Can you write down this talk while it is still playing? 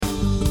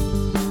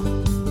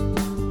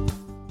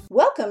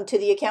Welcome to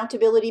the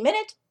Accountability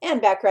Minute.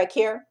 Ann Bachrach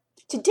here.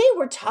 Today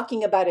we're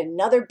talking about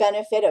another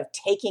benefit of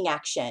taking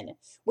action,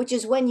 which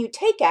is when you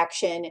take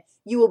action,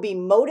 you will be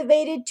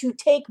motivated to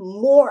take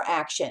more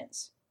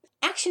actions.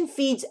 Action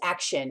feeds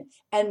action,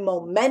 and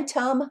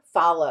momentum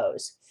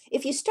follows.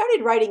 If you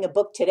started writing a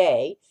book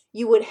today,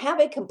 you would have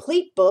a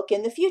complete book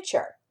in the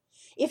future.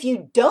 If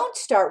you don't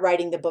start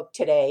writing the book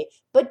today,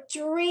 but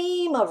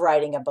dream of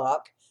writing a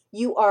book,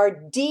 you are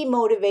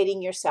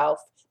demotivating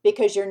yourself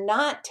because you're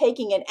not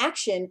taking an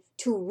action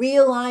to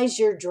realize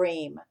your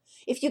dream.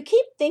 If you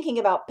keep thinking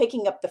about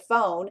picking up the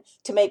phone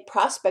to make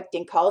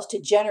prospecting calls to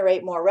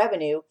generate more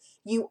revenue,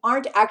 you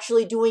aren't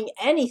actually doing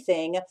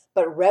anything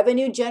but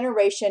revenue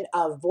generation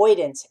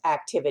avoidance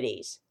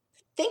activities.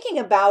 Thinking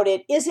about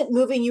it isn't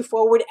moving you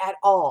forward at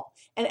all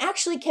and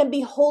actually can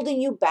be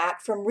holding you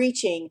back from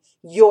reaching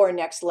your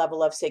next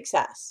level of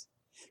success.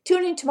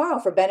 Tune in tomorrow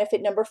for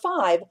benefit number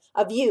 5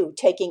 of you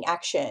taking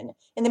action.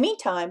 In the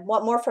meantime,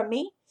 want more from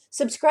me?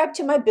 Subscribe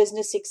to my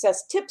business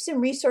success tips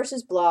and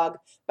resources blog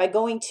by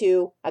going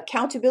to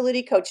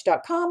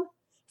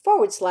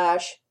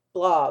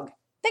accountabilitycoach.com/blog.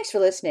 Thanks for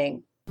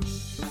listening.